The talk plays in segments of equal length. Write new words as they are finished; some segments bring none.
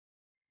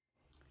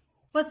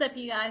What's up,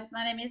 you guys?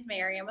 My name is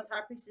Mary. I'm with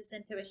High Priestess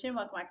Intuition.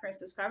 Welcome, my current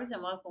subscribers,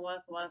 and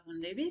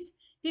welcome, newbies.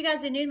 If you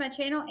guys are new to my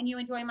channel and you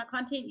enjoy my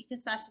content, you can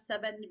smash the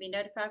sub button to be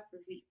notified for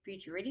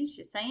future readings.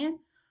 Just saying.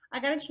 I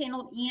got it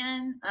channeled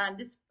in.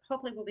 This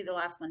hopefully will be the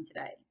last one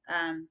today.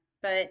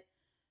 But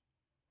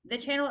the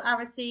channel I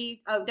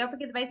received. Oh, don't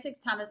forget the basics.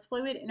 Time is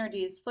fluid.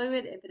 Energy is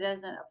fluid. If it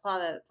doesn't apply,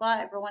 let it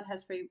fly. Everyone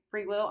has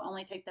free will.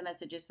 Only take the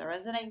messages that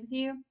resonate with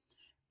you.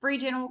 Free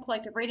general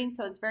collective reading.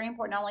 So it's very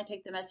important to only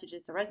take the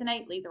messages that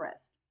resonate. Leave the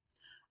rest.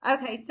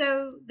 Okay,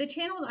 so the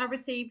channel I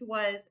received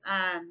was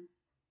I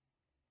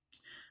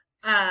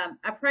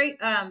pray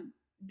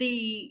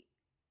the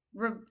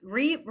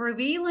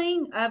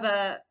revealing of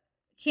a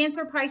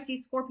Cancer,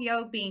 Pisces,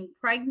 Scorpio being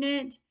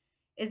pregnant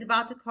is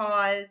about to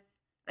cause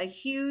a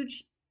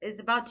huge is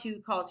about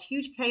to cause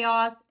huge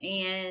chaos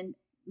and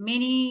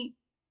many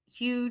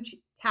huge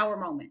tower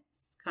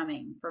moments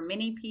coming for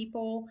many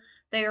people.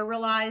 They are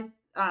realizing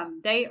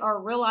they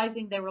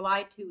were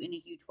lied to in a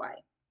huge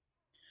way.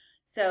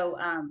 So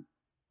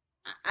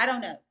I don't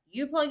know.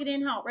 You plug it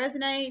in how it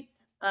resonates.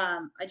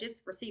 I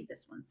just received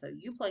this one, so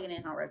you plug it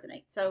in how it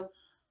resonates. So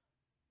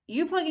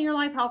you plug in your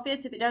life how it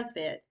fits if it does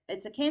fit.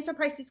 It's a Cancer,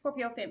 Pisces,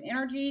 Scorpio, Fem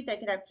energy. They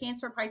could have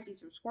Cancer,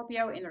 Pisces, or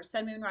Scorpio in their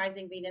Sun, Moon,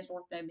 Rising, Venus,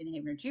 North Node,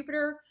 Midheaven, or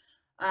Jupiter.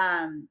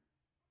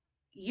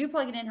 You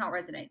plug it in how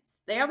it resonates.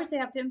 They obviously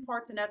have Fem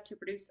parts enough to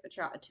produce a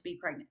child, to be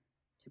pregnant,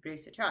 to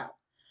produce a child.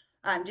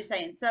 I'm just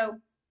saying. So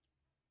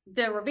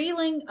the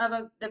revealing of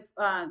a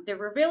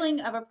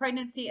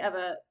pregnancy of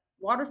a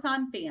water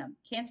sign fem,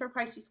 Cancer,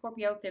 Pisces,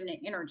 Scorpio, feminine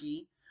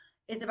energy,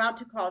 is about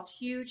to cause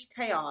huge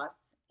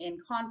chaos and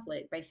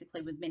conflict,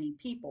 basically, with many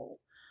people,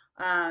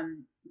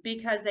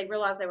 because they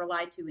realize they were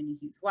lied to in a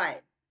huge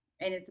way,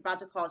 and it's about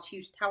to cause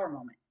huge tower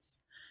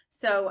moments.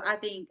 So I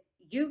think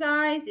you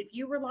guys, if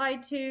you were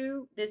lied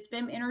to, this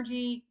fem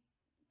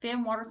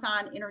water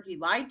sign energy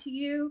lied to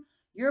you,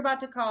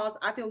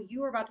 I feel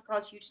you are about to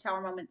cause huge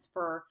tower moments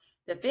for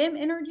the fem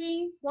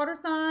energy water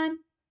sign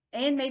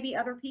and maybe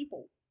other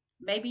people.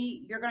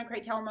 Maybe you're going to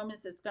create tower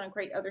moments that's going to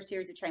create other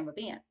series of chain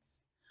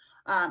events.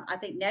 I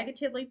think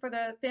negatively for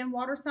the fem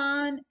water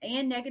sign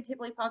and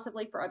negatively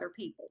possibly for other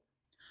people.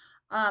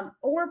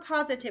 Or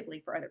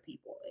positively for other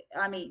people.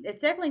 I mean, it's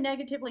definitely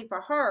negatively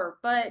for her,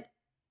 but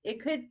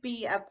it could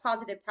be a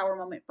positive power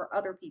moment for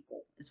other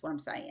people, is what I'm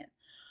saying.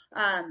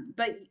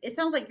 But it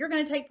sounds like you're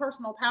going to take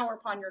personal power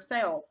upon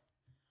yourself.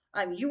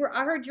 I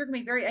heard you're gonna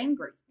be very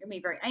angry. You're gonna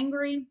be very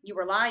angry. You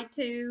were lied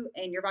to,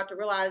 and you're about to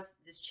realize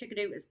this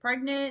chickadoo is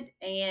pregnant.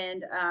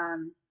 And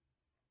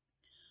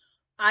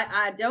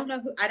I don't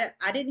know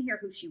I didn't hear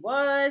who she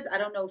was. I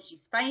don't know if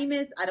she's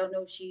famous. I don't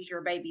know if she's your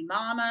baby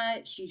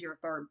mama. She's your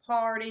third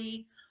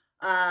party.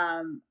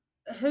 Um,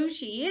 who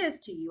she is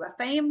to you, a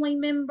family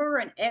member,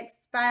 an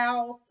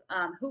ex-spouse,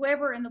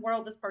 whoever in the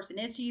world this person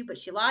is to you, but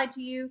she lied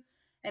to you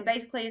and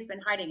basically has been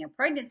hiding a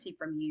pregnancy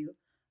from you,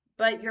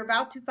 but you're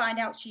about to find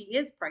out she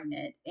is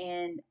pregnant,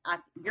 and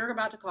you're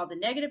about to cause a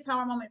negative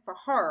tower moment for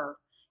her.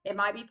 It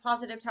might be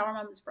positive tower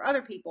moments for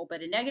other people,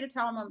 but a negative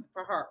tower moment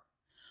for her.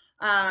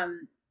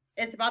 Um,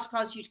 it's about to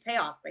cause huge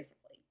chaos,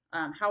 basically.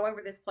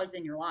 However, this plugs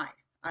in your life.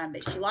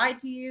 That she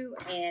lied to you,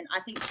 and I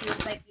think she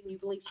was making you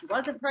believe she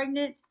wasn't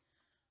pregnant,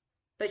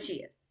 but she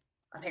is,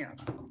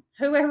 apparently.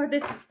 Whoever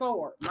this is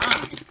for,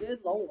 my good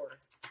Lord.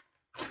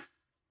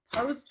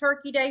 Post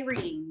Turkey Day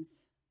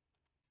readings.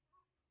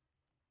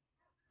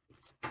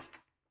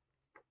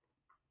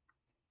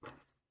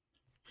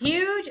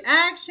 Huge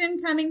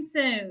action coming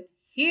soon.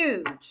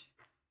 Huge.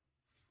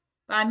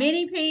 By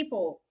many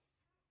people.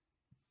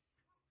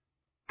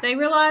 They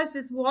realize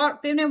this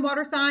feminine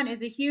water sign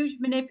is a huge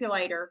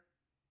manipulator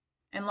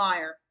and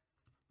liar.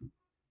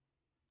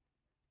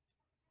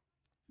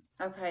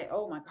 Okay,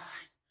 oh my God.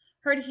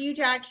 Heard huge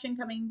action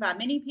coming by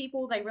many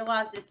people. They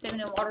realize this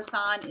feminine water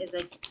sign is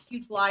a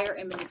huge liar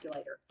and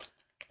manipulator.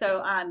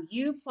 So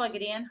you plug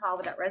it in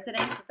however that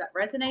resonates, if that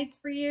resonates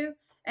for you,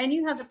 and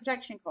you have the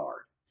protection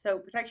card. So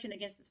protection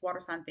against this water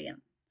sign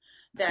femme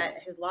that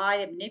has lied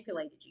and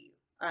manipulated you.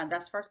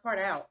 That's the first part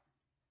out.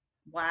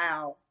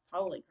 Wow.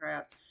 Holy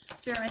crap.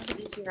 Spirit message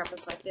these to her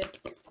perspective.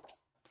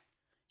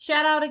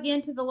 Shout out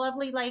again to the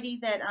lovely lady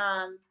that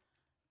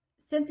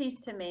sent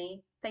these to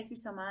me. Thank you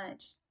so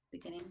much.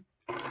 Beginnings.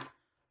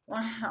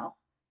 Wow.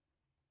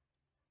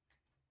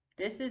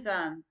 This is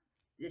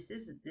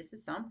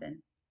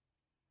something.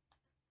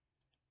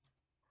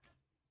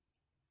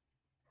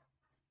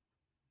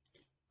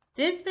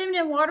 This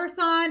feminine water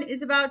sign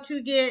is about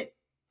to get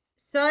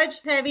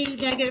such heavy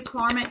negative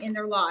karma in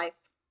their life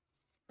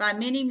by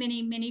many,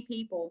 many, many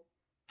people.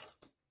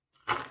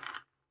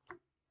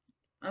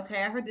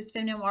 Okay, I heard this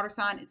feminine water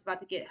sign is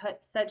about to get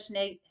such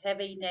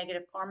heavy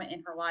negative karma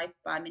in her life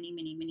by many,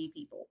 many, many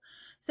people.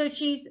 So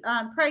she's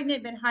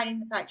pregnant, been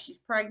hiding the fact she's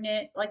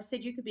pregnant. Like I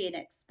said, you could be an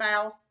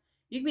ex-spouse.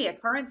 You could be a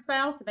current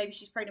spouse, and maybe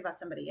she's pregnant by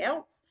somebody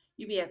else.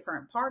 You could be a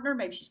current partner.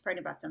 Maybe she's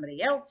pregnant by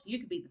somebody else. You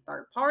could be the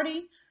third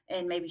party,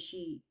 and maybe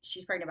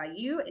she's pregnant by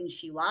you, and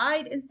she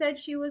lied and said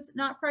she was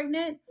not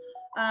pregnant.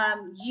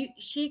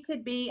 She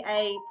could be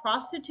a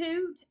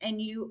prostitute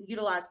and you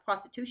utilize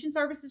prostitution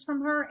services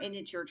from her and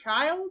it's your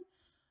child.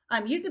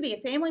 You could be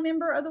a family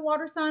member of the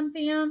water sign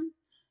femme.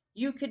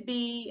 You could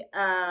be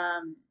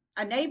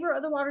a neighbor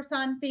of the water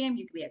sign femme.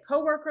 You could be a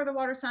coworker of the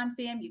water sign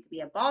femme. You could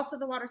be a boss of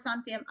the water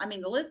sign femme. I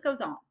mean, the list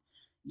goes on.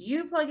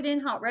 You plug it in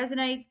how it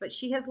resonates, but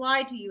she has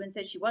lied to you and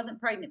said she wasn't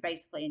pregnant,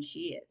 basically, and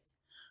she is.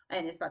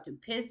 And it's about to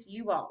piss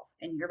you off,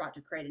 and you're about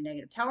to create a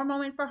negative tower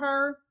moment for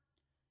her.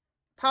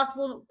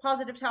 Possible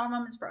positive tower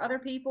moments for other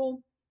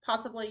people,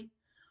 possibly.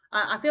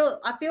 I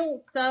feel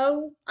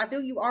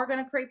you are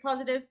going to create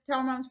positive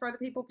tower moments for other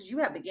people because you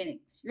have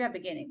beginnings. You have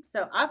beginnings.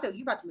 So I feel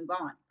you're about to move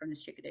on from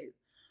this chickadee.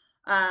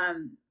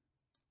 Um,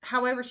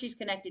 However, she's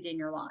connected in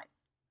your life.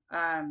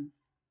 Um,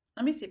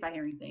 Let me see if I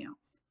hear anything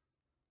else.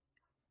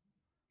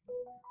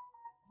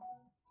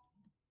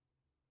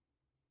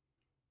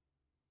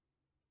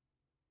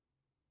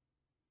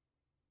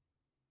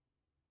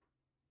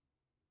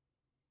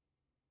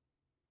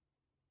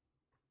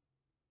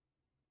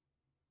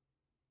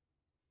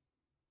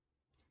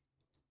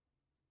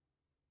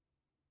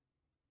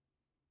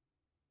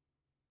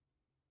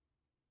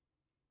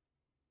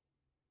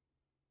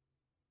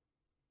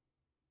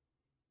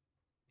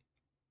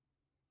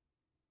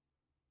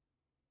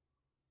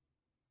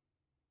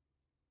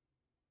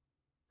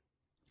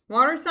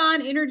 Water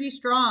sign energy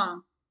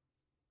strong.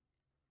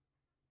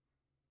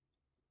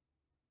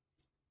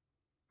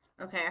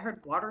 Okay, I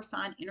heard water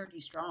sign energy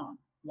strong.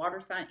 Water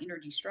sign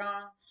energy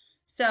strong.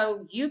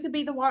 So you could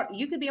be the water.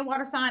 You could be a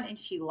water sign, and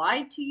she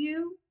lied to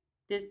you.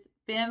 This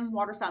femme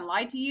water sign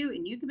lied to you,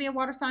 and you could be a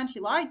water sign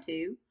she lied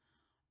to.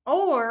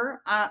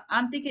 Or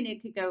I'm thinking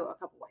it could go a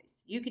couple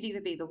ways. You could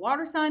either be the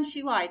water sign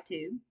she lied to.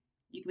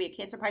 You could be a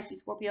Cancer,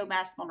 Pisces, Scorpio,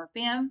 masculine or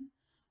femme.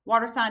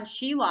 Water sign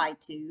she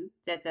lied to,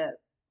 that the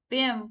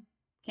femme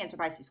Cancer,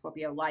 Pisces,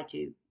 Scorpio lied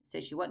to,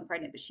 says she wasn't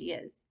pregnant, but she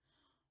is.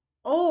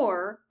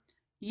 Or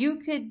you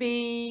could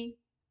be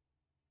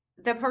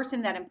the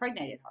person that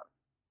impregnated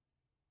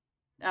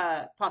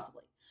her,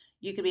 possibly.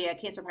 You could be a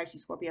Cancer,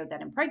 Pisces, Scorpio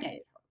that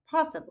impregnated her,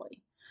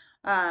 possibly.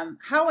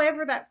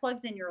 However, that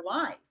plugs in your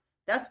life.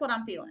 That's what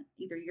I'm feeling.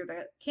 Either you're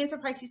the Cancer,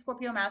 Pisces,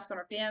 Scorpio,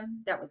 masculine, or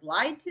femme that was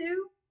lied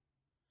to,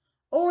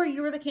 or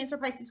you were the Cancer,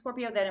 Pisces,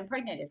 Scorpio that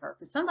impregnated her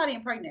because somebody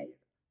impregnated her.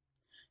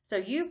 So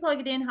you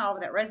plug it in however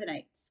that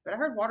resonates. But I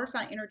heard water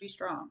sign energy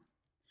strong.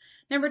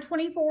 Number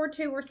 24,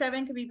 2, or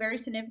 7 could be very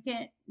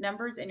significant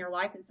numbers in your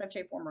life in some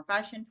shape, form, or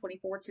fashion.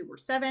 24, 2, or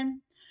 7.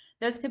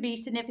 Those could be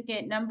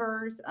significant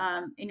numbers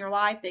in your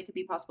life. They could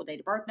be possible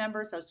date of birth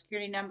numbers, social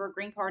security number,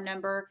 green card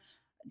number,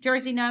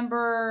 jersey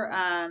number,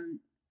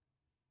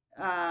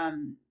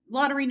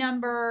 lottery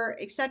number,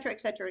 etc.,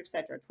 etc.,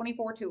 etc.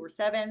 24, 2, or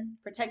 7.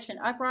 Protection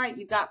upright.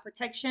 You've got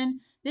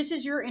protection. This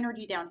is your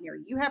energy down here.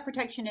 You have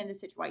protection in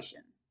this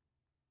situation.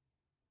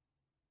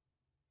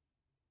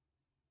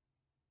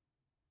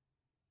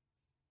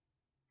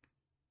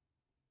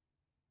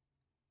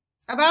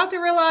 About to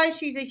realize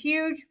she's a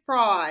huge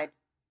fraud.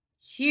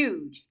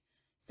 Huge.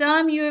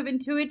 Some you have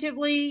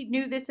intuitively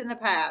knew this in the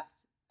past,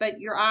 but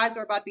your eyes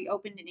are about to be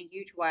opened in a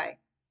huge way.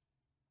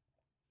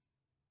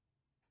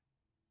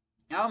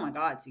 Oh my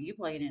God. So you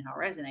play it in how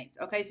it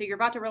resonates. Okay, so you're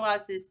about to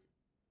realize this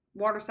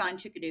water sign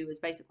chickadee is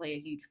basically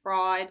a huge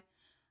fraud.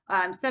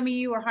 Some of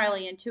you are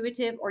highly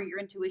intuitive or your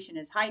intuition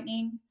is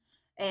heightening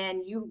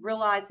and you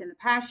realized in the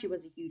past she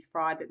was a huge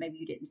fraud, but maybe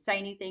you didn't say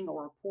anything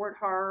or report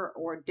her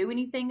or do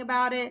anything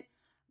about it.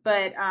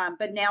 But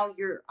now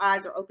your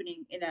eyes are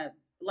opening in a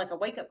like a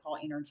wake up call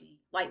energy,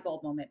 light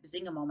bulb moment,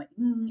 bazinga moment,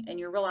 and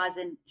you're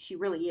realizing she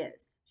really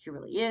is. She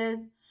really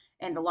is.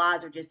 And the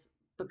lies are just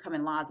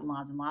becoming lies and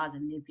lies and lies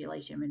and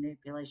manipulation,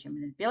 manipulation,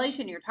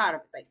 manipulation. You're tired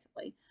of it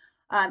basically.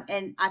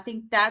 And I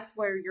think that's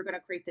where you're going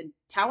to create the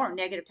tower,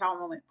 negative tower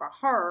moment for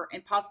her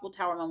and possible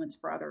tower moments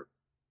for other,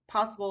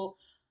 possible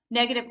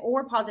negative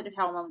or positive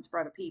tower moments for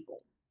other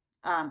people.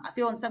 I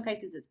feel in some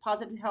cases it's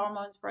positive tower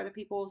moments for other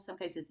people, some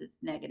cases it's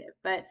negative,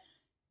 but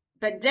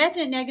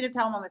definite negative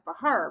tower moment for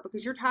her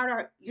because you're tired of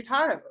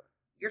her.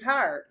 You're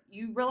tired.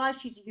 You realize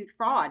she's a huge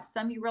fraud.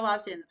 Some of you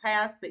realized it in the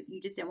past, but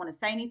you just didn't want to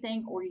say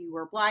anything, or you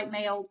were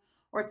blackmailed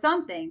or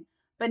something.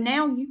 But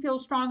now you feel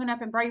strong enough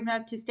and brave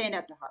enough to stand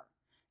up to her.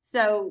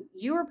 So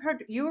you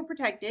were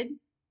protected.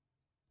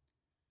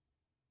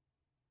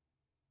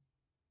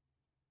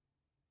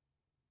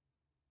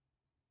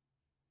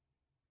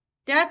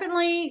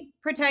 Definitely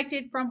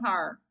protected from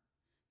her.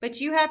 But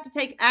you have to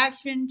take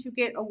action to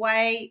get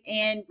away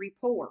and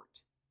report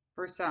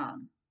for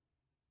some.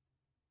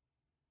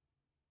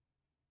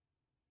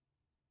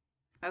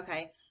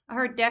 Okay. I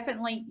heard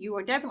definitely, you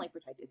are definitely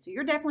protected. So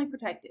you're definitely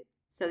protected.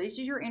 So this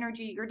is your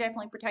energy. You're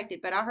definitely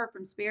protected. But I heard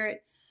from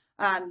spirit,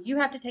 you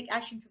have to take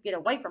action to get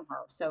away from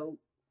her. So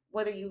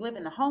whether you live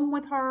in the home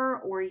with her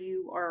or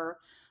you are,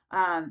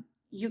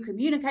 you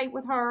communicate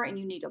with her and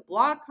you need to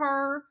block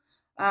her,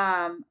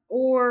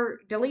 or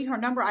delete her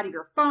number out of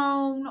your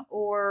phone,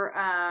 or,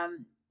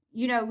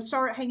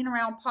 start hanging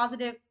around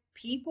positive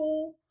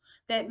people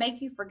that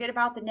make you forget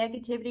about the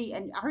negativity.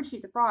 And I heard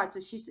she's a fraud, so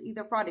she's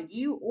either frauded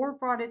you or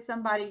frauded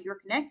somebody you're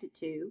connected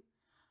to.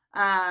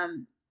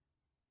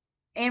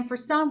 And for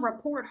some,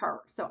 report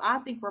her. So I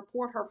think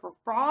report her for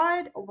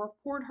fraud or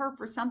report her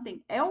for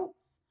something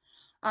else.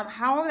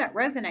 However that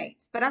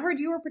resonates. But I heard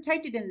you were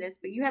protected in this,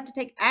 but you have to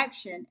take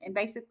action and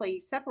basically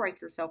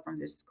separate yourself from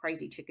this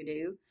crazy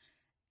chickadoo.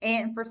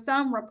 And for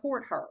some,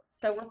 report her.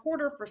 So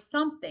report her for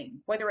something,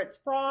 whether it's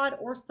fraud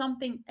or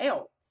something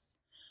else.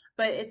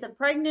 But it's a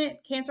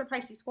pregnant Cancer,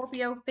 Pisces,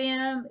 Scorpio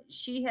femme.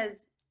 She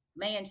has,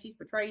 man, she's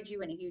betrayed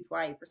you in a huge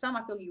way. For some,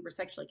 I feel you were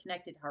sexually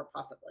connected to her,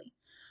 possibly.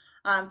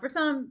 For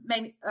some,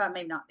 maybe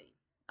not be.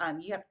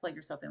 You have to play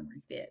yourself in where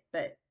you fit.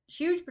 But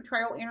huge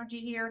betrayal energy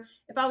here.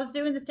 If I was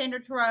doing the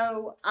standard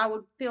tarot, I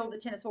would feel the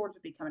Ten of Swords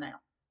would be coming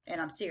out.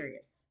 And I'm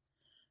serious.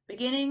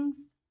 Beginnings.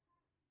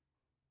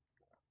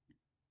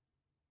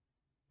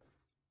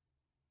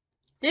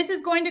 This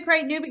is going to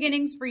create new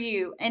beginnings for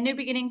you and new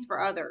beginnings for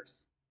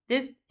others.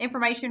 This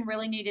information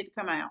really needed to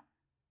come out.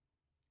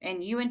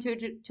 And you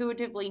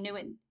intuitively knew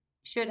it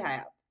should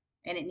have.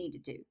 And it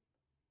needed to.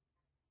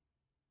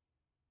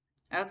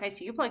 Okay,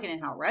 so you're plugging in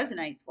how it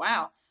resonates.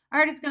 Wow. I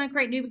heard it's going to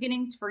create new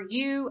beginnings for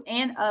you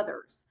and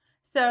others.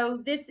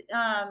 So this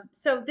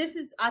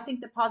is, I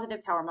think, the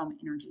positive tower moment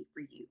energy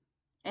for you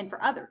and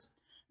for others,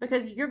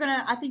 because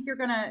I think you're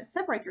gonna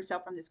separate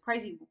yourself from this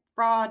crazy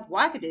fraud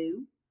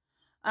wackadoo,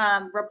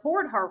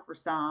 report her for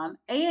some,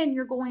 and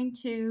you're going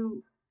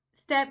to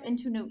step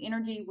into new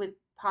energy with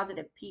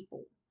positive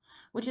people,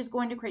 which is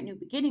going to create new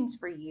beginnings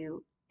for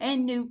you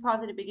and new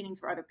positive beginnings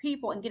for other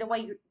people, and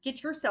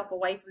get yourself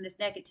away from this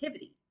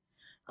negativity,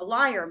 a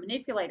liar,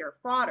 manipulator,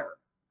 frauder,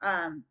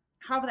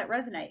 however that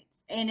resonates.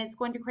 And it's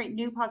going to create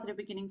new positive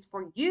beginnings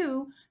for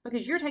you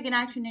because you're taking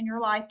action in your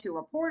life to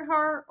report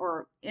her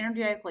or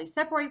energetically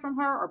separate from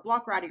her or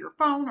block her out of your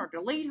phone or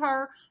delete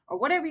her or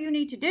whatever you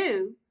need to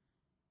do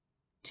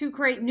to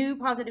create new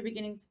positive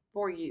beginnings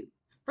for you.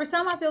 For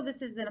some, I feel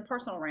this is in a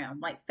personal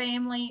realm, like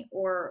family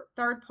or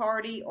third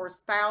party or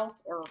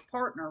spouse or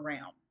partner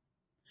realm.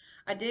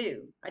 I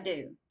do. I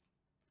do.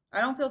 I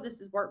don't feel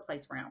this is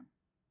workplace realm.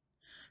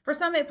 For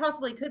some, it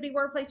possibly could be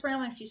workplace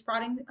realm if she's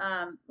frauding,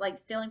 like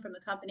stealing from the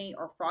company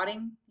or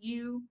frauding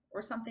you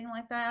or something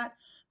like that.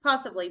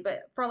 Possibly, but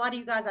for a lot of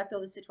you guys, I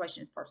feel the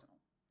situation is personal.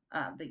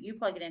 But you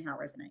plug it in how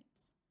it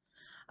resonates.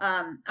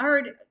 I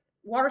heard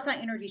water sign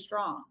energy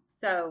strong.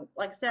 So,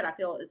 like I said, I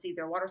feel it's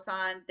either a water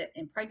sign that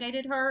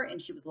impregnated her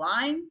and she was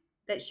lying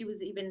that she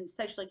was even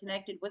sexually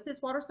connected with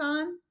this water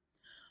sign,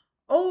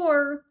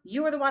 or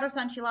you were the water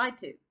sign she lied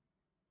to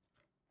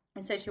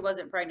and said she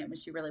wasn't pregnant when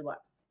she really was.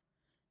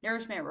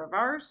 Nourishment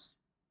reverse.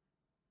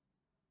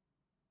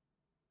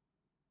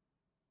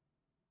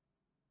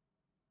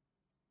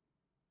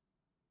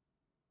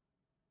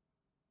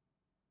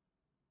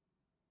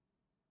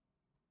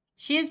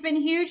 She has been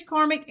huge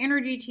karmic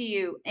energy to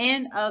you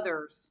and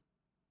others.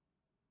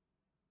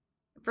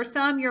 For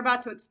some, you're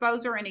about to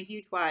expose her in a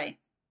huge way.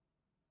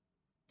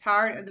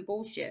 Tired of the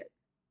bullshit.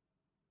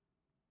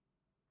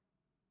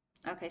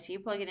 Okay, so you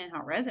plug it in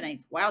how it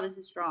resonates. Wow, this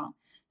is strong.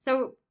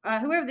 So,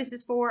 whoever this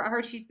is for, I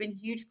heard she's been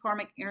huge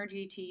karmic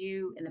energy to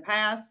you in the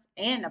past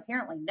and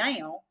apparently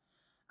now.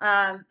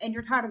 And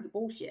you're tired of the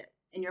bullshit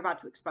and you're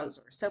about to expose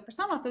her. So, for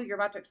some, I feel you're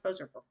about to expose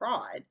her for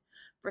fraud.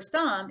 For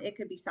some, it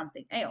could be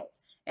something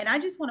else. And I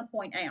just want to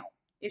point out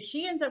if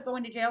she ends up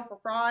going to jail for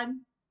fraud,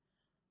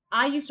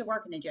 I used to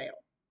work in a jail.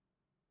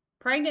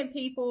 Pregnant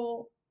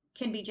people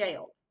can be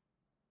jailed.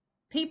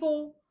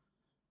 People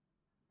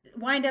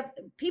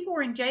people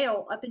are in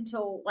jail up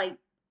until like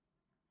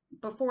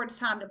before it's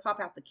time to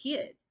pop out the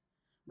kid.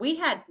 We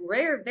had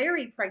rare,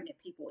 very pregnant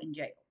people in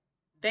jail.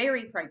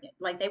 Very pregnant.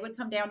 Like they would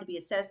come down to be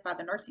assessed by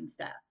the nursing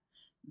staff.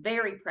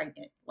 Very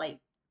pregnant. Like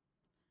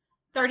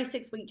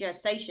 36-week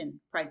gestation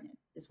pregnant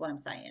is what I'm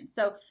saying.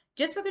 So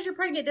just because you're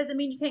pregnant doesn't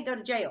mean you can't go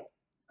to jail.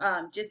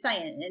 Just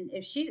saying. And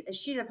if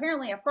she's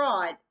apparently a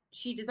fraud,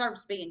 she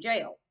deserves to be in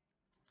jail.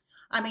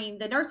 I mean,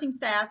 the nursing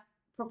staff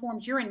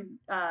performs urine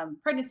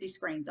pregnancy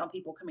screens on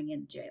people coming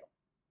into jail,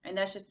 and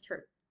that's just the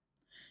truth.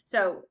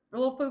 So, a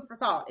little food for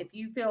thought. If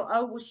you feel,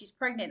 oh, well, she's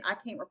pregnant, I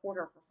can't report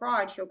her for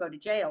fraud, she'll go to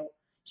jail.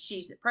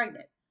 She's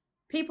pregnant.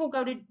 People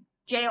go to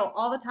jail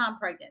all the time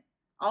pregnant,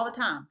 all the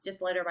time.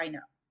 Just let everybody know.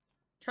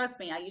 Trust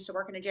me, I used to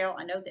work in a jail.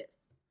 I know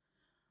this.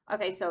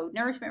 Okay, so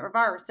nourishment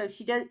reverse. So I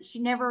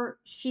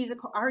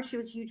heard she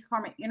was huge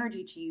karmic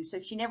energy to you. So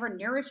she never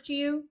nourished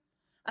you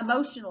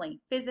emotionally,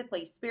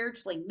 physically,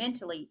 spiritually,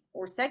 mentally,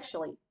 or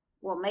sexually.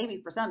 Well,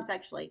 maybe for some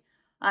sexually.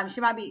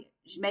 She might be,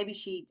 maybe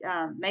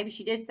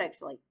she did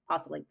sexually,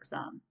 possibly for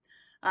some.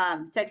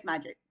 Sex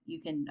magic. You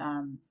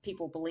can,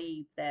 people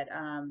believe that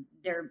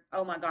they're,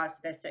 oh my gosh,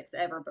 the best sex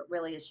ever, but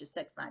really it's just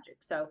sex magic.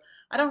 So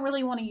I don't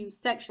really want to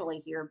use sexually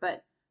here,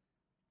 but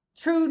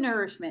true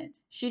nourishment.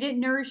 She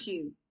didn't nourish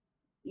you,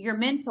 your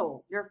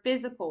mental, your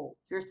physical,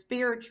 your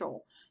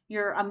spiritual,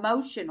 your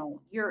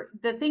emotional,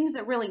 the things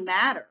that really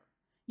matter.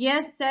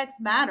 Yes, sex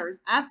matters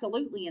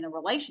absolutely in a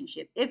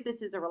relationship. If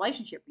this is a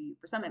relationship for you,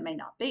 for some it may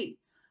not be,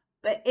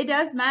 but it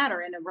does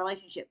matter in a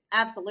relationship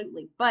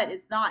absolutely. But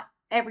it's not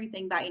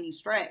everything by any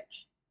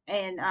stretch,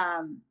 and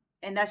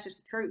that's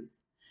just the truth.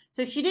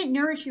 So she didn't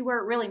nourish you where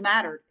it really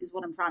mattered, is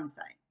what I'm trying to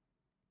say.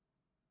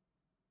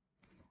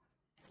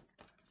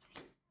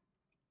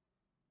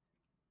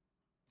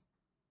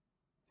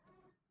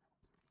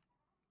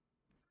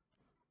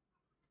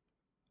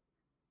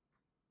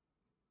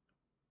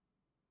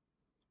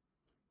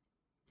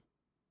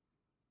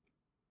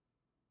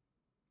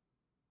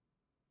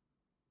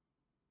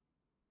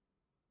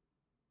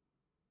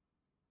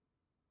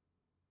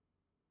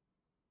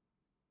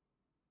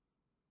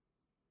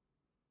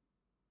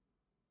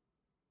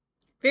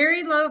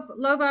 Very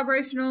low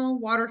vibrational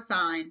water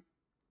sign.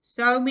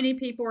 So many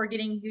people are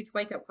getting a huge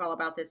wake up call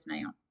about this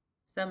now.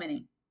 So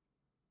many.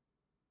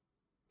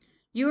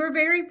 You are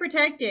very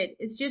protected.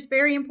 It's just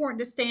very important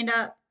to stand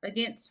up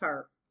against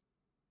her.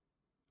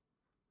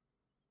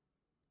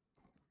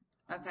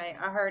 Okay,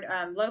 I heard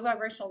low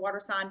vibrational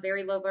water sign,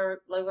 very low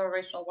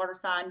vibrational water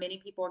sign. Many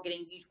people are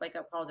getting huge wake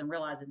up calls and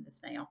realizing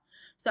this now.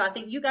 So I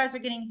think you guys are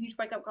getting huge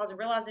wake up calls and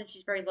realizing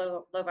she's very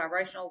low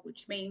vibrational,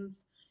 which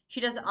means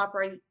she doesn't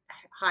operate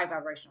high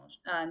vibrational.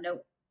 No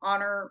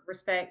honor,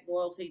 respect,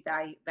 loyalty,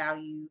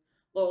 value,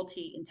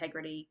 loyalty,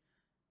 integrity,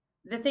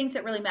 the things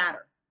that really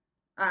matter.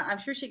 I'm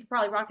sure she could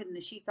probably rock it in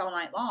the sheets all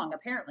night long.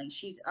 Apparently,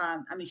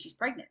 I mean, she's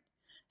pregnant.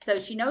 So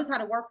she knows how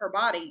to work her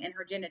body and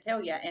her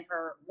genitalia and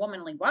her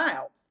womanly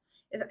wilds.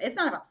 It's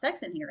not about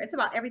sex in here. It's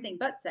about everything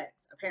but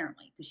sex,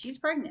 apparently, because she's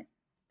pregnant.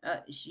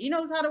 She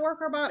knows how to work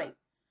her body.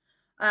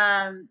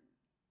 Um,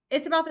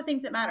 it's about the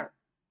things that matter.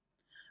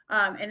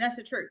 And that's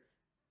the truth.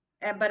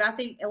 But I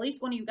think at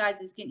least one of you guys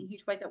is getting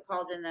huge wake up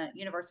calls in the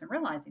universe and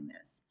realizing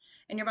this.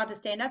 And you're about to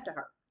stand up to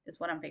her, is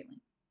what I'm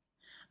feeling.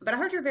 But I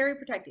heard you're very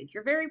protected.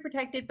 You're very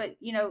protected, but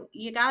you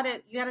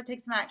gotta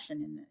take some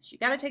action in this. You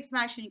gotta take some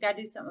action. You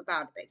gotta do something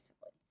about it,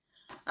 basically.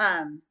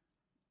 Um,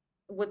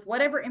 with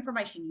whatever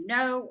information you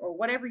know or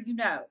whatever you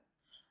know,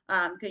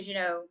 because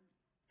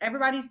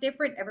everybody's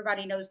different.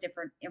 Everybody knows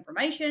different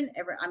information.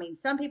 I mean,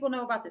 some people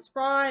know about this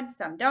fraud,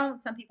 some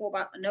don't. Some people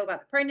know about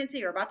the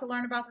pregnancy or about to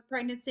learn about the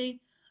pregnancy.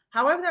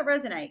 However that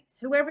resonates,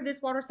 whoever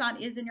this water sign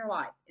is in your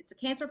life, it's a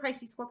Cancer,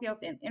 Pisces, Scorpio,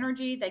 Fem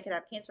energy. They could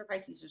have Cancer,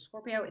 Pisces, or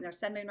Scorpio in their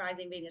Sun, Moon,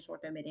 Rising, Venus,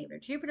 Ortho, Midheaven, or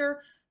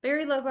Jupiter.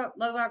 Very low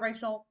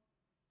vibrational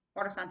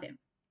water sign Fem.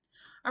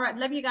 All right,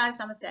 love you guys.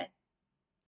 Namaste.